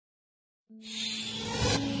Well,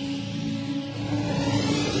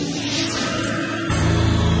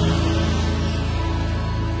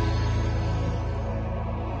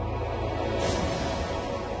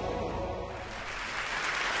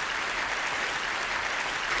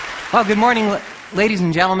 good morning, ladies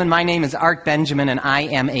and gentlemen. My name is Art Benjamin, and I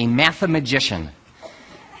am a mathemagician.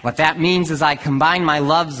 What that means is I combine my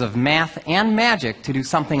loves of math and magic to do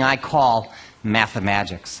something I call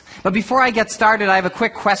mathemagics. But before I get started, I have a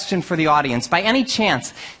quick question for the audience. By any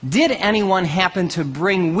chance, did anyone happen to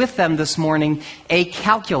bring with them this morning a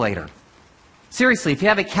calculator? Seriously, if you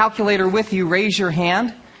have a calculator with you, raise your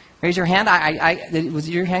hand. Raise your hand. Was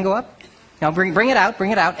your hand go up? Now bring it out.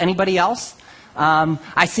 Bring it out. Anybody else?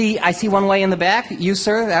 I see one way in the back. You,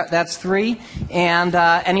 sir. That's 3. And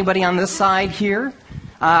anybody on this side here?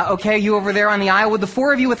 Okay, you over there on the aisle. Would the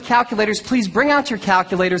 4 of you with calculators please bring out your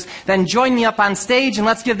calculators, then join me up on stage, and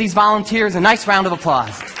let's give these volunteers a nice round of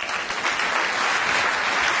applause. That's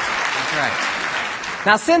right.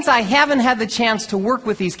 Now, since I haven't had the chance to work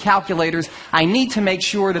with these calculators, I need to make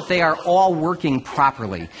sure that they are all working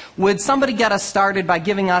properly. Would somebody get us started by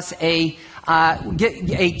giving us a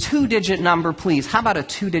 2-digit number, please? How about a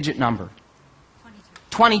 2-digit number?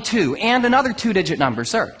 22. And another 2-digit number,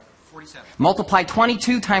 sir? 47. Multiply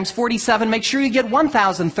 22 times 47. Make sure you get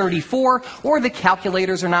 1,034, or the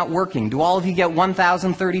calculators are not working. Do all of you get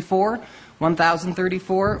 1,034?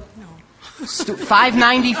 1,034? No.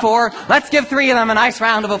 594. Let's give 3 of them a nice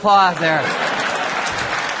round of applause there.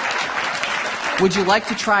 Would you like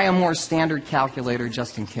to try a more standard calculator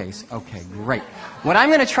just in case? Okay, great. What I'm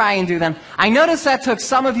going to try and do then, I noticed that took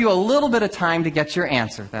some of you a little bit of time to get your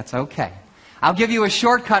answer. That's okay. I'll give you a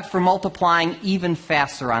shortcut for multiplying even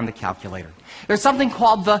faster on the calculator. There's something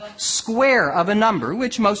called the square of a number,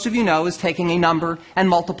 which most of you know is taking a number and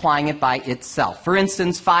multiplying it by itself. For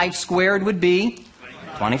instance, 5 squared would be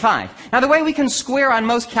 25. Now, the way we can square on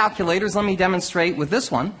most calculators, let me demonstrate with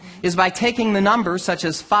this one, is by taking the numbers such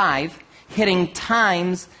as 5, hitting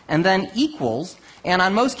times, and then equals, and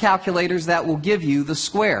on most calculators that will give you the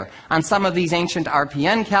square. On some of these ancient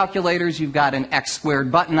RPN calculators, you've got an X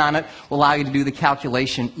squared button on it, will allow you to do the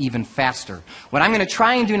calculation even faster. What I'm going to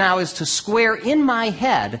try and do now is to square in my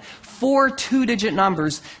head 4 2-digit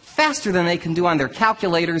numbers faster than they can do on their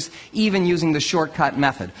calculators, even using the shortcut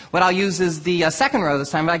method. What I'll use is the second row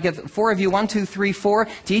this time. I get 4 of you, 1, 2, 3, 4,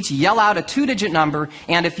 to each yell out a 2-digit number,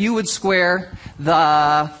 and if you would square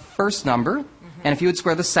the first number, and if you would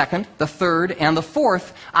square the second, the third, and the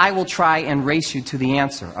fourth, I will try and race you to the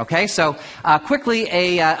answer. Okay, so quickly,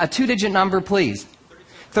 a 2-digit number, please.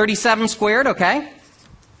 37 squared, okay.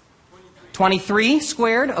 23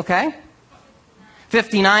 squared, okay.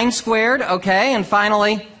 59 squared, okay. And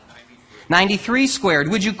finally, 93 squared.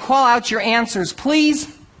 Would you call out your answers, please?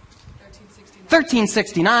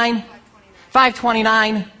 1369,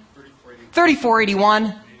 529,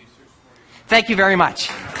 3481. Thank you very much.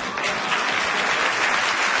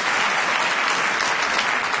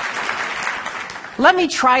 Let me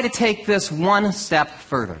try to take this one step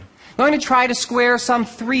further. I'm going to try to square some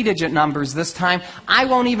 3-digit numbers this time. I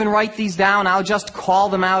won't even write these down. I'll just call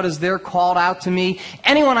them out as they're called out to me.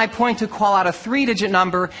 Anyone I point to call out a 3-digit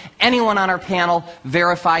number. Anyone on our panel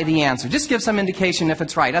verify the answer. Just give some indication if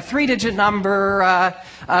it's right. A 3-digit number,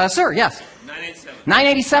 sir, yes? 987.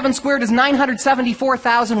 987 squared is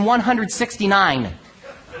 974,169.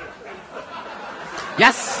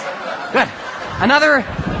 Yes? Good. Another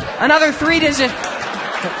 3-digit.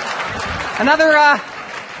 Another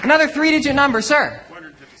 3-digit number, sir.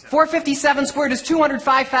 457 squared is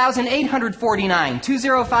 205,849.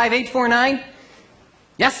 205849.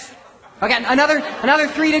 Yes? Okay, another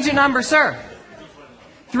 3-digit number, sir.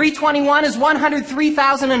 321 is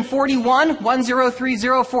 103,041.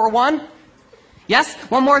 103041. Yes?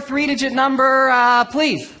 One more 3-digit number,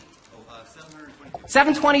 please.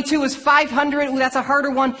 722 is 500. Ooh, that's a harder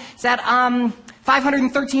one. Is that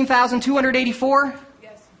 513,284?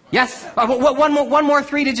 Yes. One more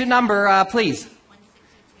 3-digit number, please.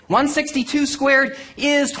 162 squared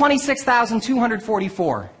is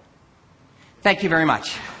 26,244. Thank you very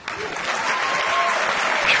much.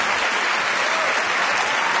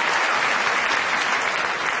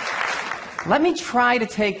 Let me try to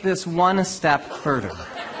take this one step further.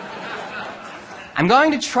 I'm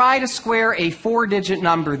going to try to square a 4-digit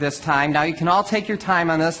number this time. Now, you can all take your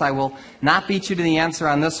time on this. I will not beat you to the answer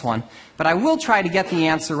on this one. But I will try to get the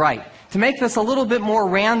answer right. To make this a little bit more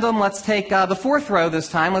random, let's take the 4th row this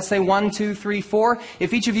time. Let's say 1, 2, 3, 4.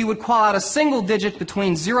 If each of you would call out a single digit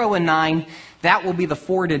between 0 and 9, that will be the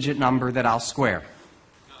 4-digit number that I'll square.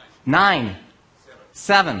 9,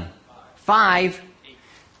 7, 5,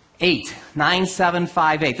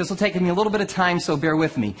 9758. This will take me a little bit of time, so bear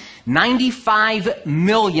with me. 95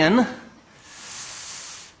 million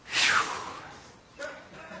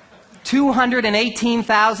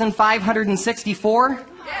 218,564.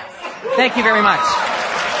 Thank you very much.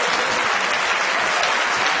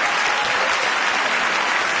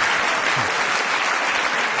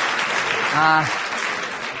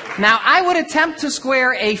 Now, I would attempt to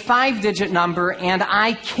square a 5-digit number, and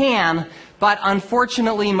I can, but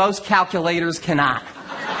unfortunately, most calculators cannot.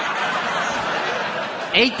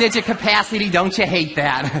 8-digit capacity, don't you hate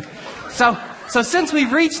that? So since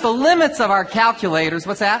we've reached the limits of our calculators,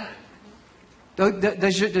 what's that?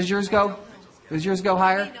 Does yours go? Does yours go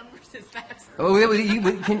higher?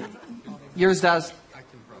 Yours does?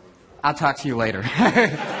 I'll talk to you later.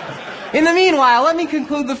 In the meanwhile, let me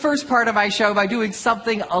conclude the first part of my show by doing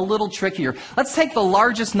something a little trickier. Let's take the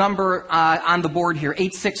largest number on the board here,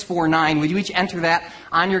 8649. Would you each enter that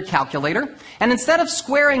on your calculator? And instead of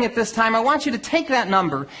squaring it this time, I want you to take that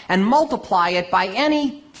number and multiply it by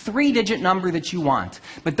any 3-digit number that you want.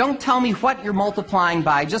 But don't tell me what you're multiplying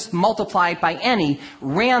by. Just multiply it by any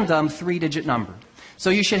random 3-digit number. So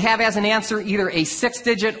you should have as an answer either a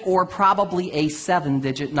 6-digit or probably a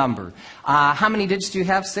 7-digit number. How many digits do you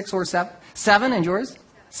have? 6 or 7? 7, and yours?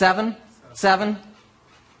 7? 7?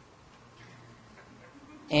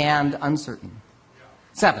 And uncertain.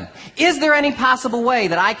 7. Is there any possible way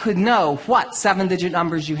that I could know what 7-digit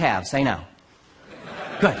numbers you have? Say no.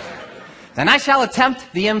 Good. Then I shall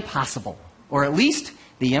attempt the impossible, or at least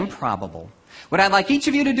the improbable. What I'd like each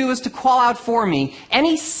of you to do is to call out for me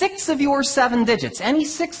any 6 of your 7 digits, any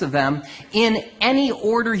 6 of them, in any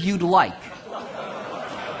order you'd like.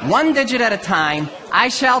 1 digit at a time, I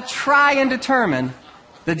shall try and determine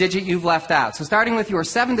the digit you've left out. So starting with your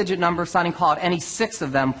 7-digit number, Sonny, call out any 6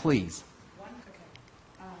 of them, please.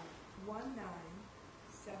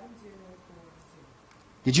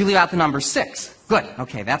 197040. Did you leave out the number 6? Good.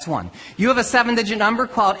 Okay, that's 1. You have a 7-digit number,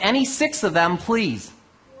 call out any 6 of them, please.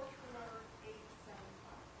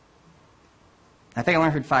 I think I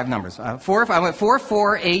only heard 5 numbers.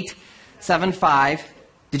 44875.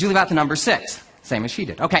 Did you leave out the number 6? Same as she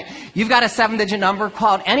did. Okay. You've got a 7-digit number.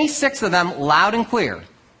 Call out any 6 of them loud and clear.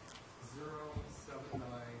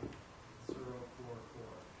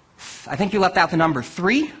 079044. I think you left out the number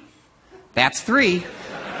 3. That's 3.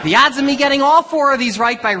 The odds of me getting all 4 of these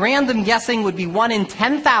right by random guessing would be 1 in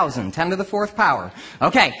 10,000. 10 to the 4th power.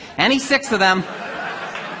 Okay. Any 6 of them.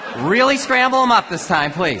 Really scramble them up this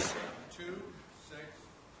time, please.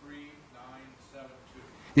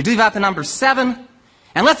 You leave out the number 7.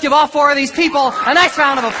 And let's give all 4 of these people a nice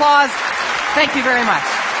round of applause. Thank you very much.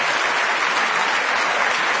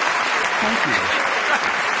 Thank you.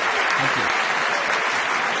 Thank you.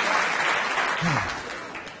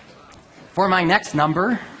 For my next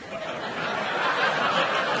number,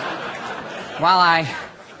 while I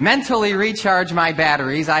mentally recharge my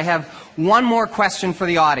batteries, I have one more question for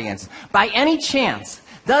the audience. By any chance,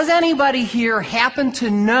 does anybody here happen to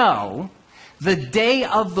know the day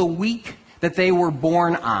of the week that they were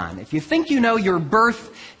born on? If you think you know your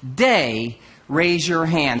birthday, raise your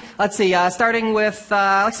hand. Let's see, let's start with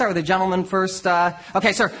the gentleman first.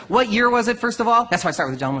 Okay, sir, what year was it, first of all? That's why I start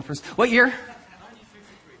with the gentleman first. What year?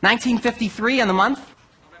 1953, and the month?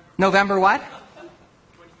 November what?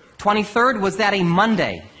 23rd. Was that a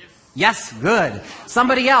Monday? Yes, good.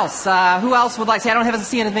 Somebody else. Who else would like to say? I don't have to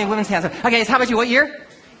see any women's hands. Okay, so how about you? What year?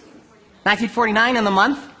 1949, and the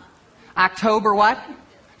month? October what?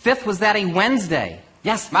 5th, was that a Wednesday?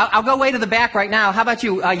 Yes, I'll go way to the back right now. How about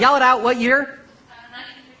you? Yell it out. What year?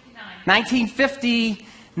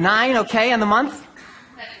 1959, okay, and the month?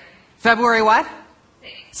 February what?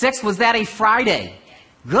 6th, was that a Friday?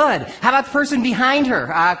 Good. How about the person behind her?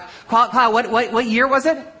 What year was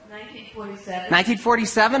it? 1947.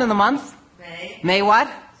 1947, and the month? May. May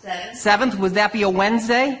what? 7th. 7th, would that be a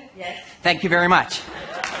Wednesday? Yes. Thank you very much.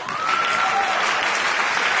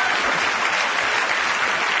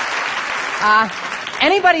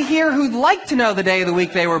 Anybody here who'd like to know the day of the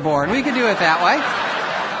week they were born? We could do it that way.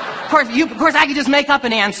 Of course, I could just make up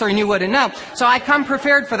an answer and you wouldn't know. So I come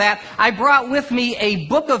prepared for that. I brought with me a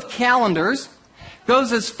book of calendars.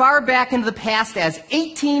 Goes as far back into the past as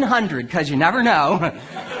 1800, because you never know.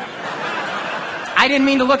 I didn't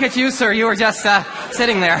mean to look at you, sir. You were just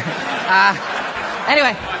sitting there.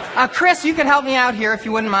 Anyway. Chris, you can help me out here if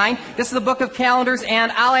you wouldn't mind. This is the book of calendars,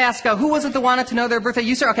 and I'll ask, who was it that wanted to know their birthday?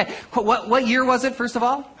 You, sir? Okay. What year was it, first of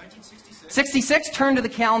all? 1966. 66. Turn to the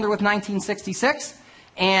calendar with 1966.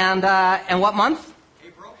 And what month?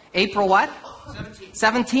 April. April what?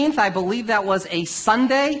 17th. 17th. I believe that was a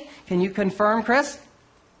Sunday. Can you confirm, Chris?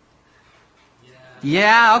 Yeah.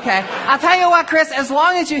 Yeah, okay. I'll tell you what, Chris, as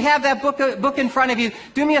long as you have that book in front of you,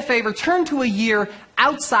 do me a favor, turn to a year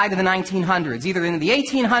outside of the 1900s, either in the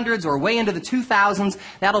 1800s or way into the 2000s.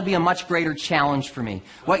 That'll be a much greater challenge for me.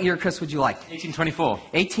 What year, Chris, would you like? 1824.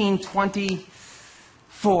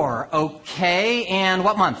 1824. Okay, and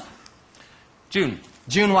what month? June.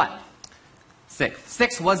 June what? 6th.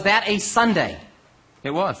 6th. Was that a Sunday?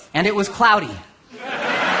 It was. And it was cloudy.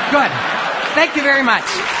 Good. Thank you very much.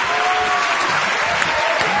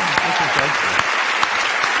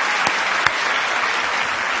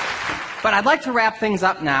 But I'd like to wrap things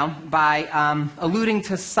up now by alluding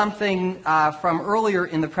to something from earlier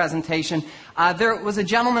in the presentation. There was a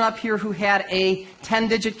gentleman up here who had a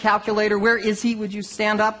 10-digit calculator. Where is he? Would you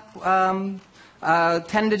stand up?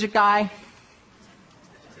 10-digit guy?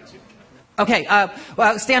 Okay,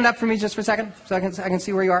 well, stand up for me just for a second so I can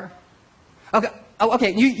see where you are. Okay. Oh,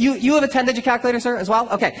 okay. You have a 10-digit calculator, sir, as well?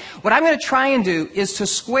 Okay. What I'm going to try and do is to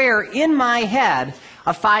square in my head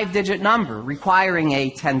a 5-digit number requiring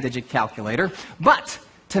a 10-digit calculator. But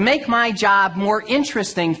to make my job more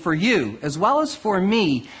interesting for you as well as for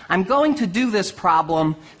me, I'm going to do this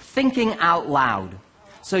problem thinking out loud.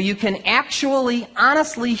 So you can actually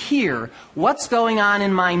honestly hear what's going on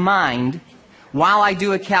in my mind while I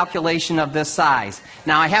do a calculation of this size.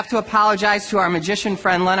 Now, I have to apologize to our magician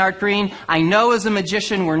friend, Leonard Green. I know as a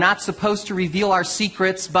magician we're not supposed to reveal our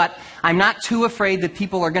secrets, but I'm not too afraid that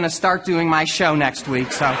people are going to start doing my show next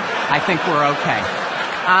week, so I think we're okay.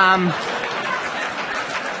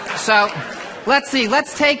 So, let's see.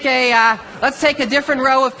 Let's take a different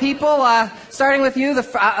row of people. Starting with you,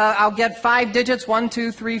 I'll get 5 digits. 1,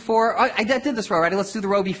 2, 3, 4. Oh, I did this row already. Let's do the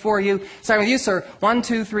row before you. Starting with you, sir. 1,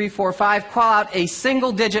 2, 3, 4, 5. Call out a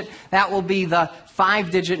single digit. That will be the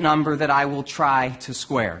 5-digit number that I will try to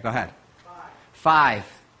square. Go ahead. 5,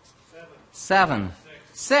 7,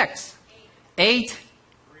 6, 8,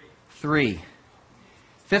 3.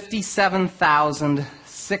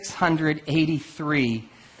 57,683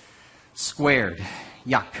 squared.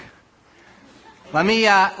 Yuck. Let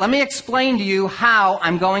me explain to you how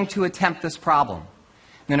I'm going to attempt this problem.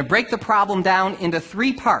 I'm going to break the problem down into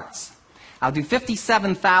 3 parts. I'll do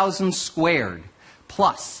 57,000 squared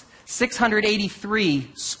plus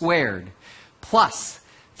 683 squared plus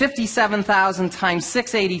 57,000 times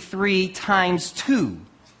 683 times 2.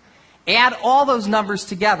 Add all those numbers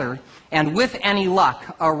together and with any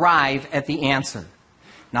luck arrive at the answer.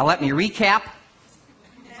 Now let me recap.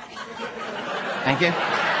 Thank you.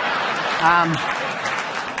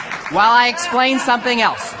 While I explain something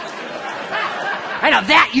else. I know,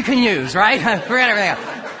 that you can use, right? Forget everything else.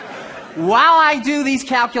 While I do these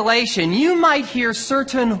calculations, you might hear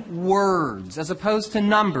certain words, as opposed to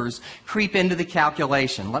numbers, creep into the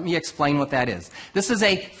calculation. Let me explain what that is. This is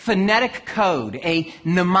a phonetic code, a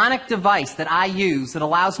mnemonic device that I use that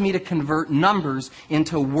allows me to convert numbers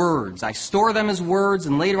into words. I store them as words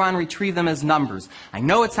and later on retrieve them as numbers. I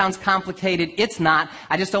know it sounds complicated. It's not.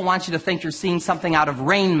 I just don't want you to think you're seeing something out of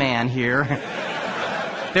Rain Man here.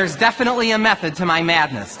 There's definitely a method to my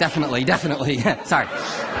madness. Definitely. Sorry.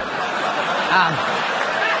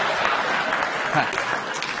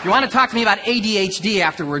 If you want to talk to me about ADHD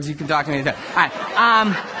afterwards, you can talk to me. All right.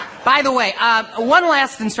 By the way, one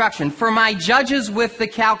last instruction. For my judges with the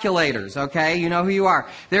calculators, okay, you know who you are.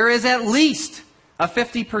 There is at least a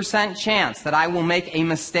 50% chance that I will make a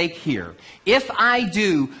mistake here. If I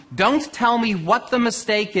do, don't tell me what the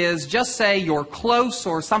mistake is. Just say you're close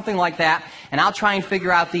or something like that, and I'll try and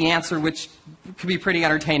figure out the answer, which could be pretty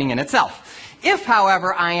entertaining in itself. If,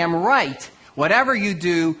 however, I am right, whatever you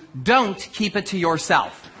do, don't keep it to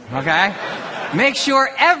yourself, okay? Make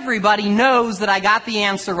sure everybody knows that I got the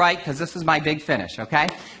answer right, because this is my big finish, okay?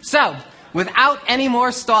 So, without any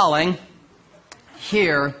more stalling,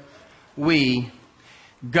 here we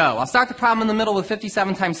go. I'll start the problem in the middle with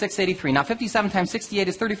 57 times 683. Now, 57 times 68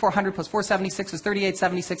 is 3,400 plus 476 is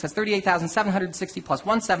 3,876. That's 38,760 plus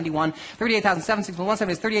 171. 38,760 plus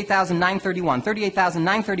 170 is 38,931.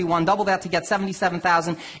 38,931, double that to get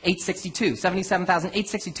 77,862.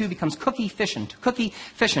 77,862 becomes cookie fission. Cookie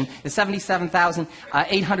fission is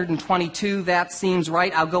 77,822. That seems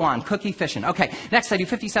right. I'll go on. Cookie fission. Okay, next I do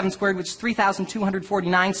 57 squared, which is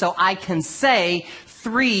 3,249. So I can say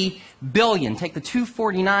 3 billion. Take the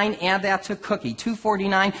 249, add that to cookie.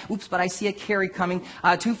 249, oops, but I see a carry coming.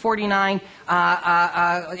 249,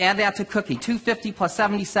 add that to cookie. 250 plus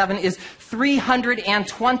 77 is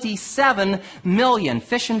 327 million.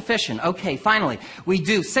 Fission. Okay, finally, we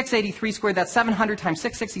do 683 squared. That's 700 times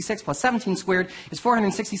 666 plus 17 squared is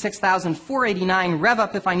 466,489. Rev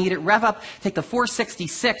up if I need it. Rev up. Take the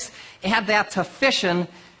 466, add that to fission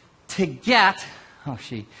to get,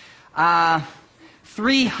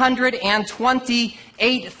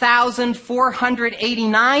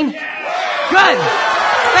 328,489? Good.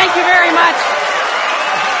 Thank you very much.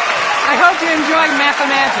 I hope you enjoyed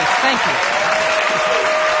Mathemagics. Thank you.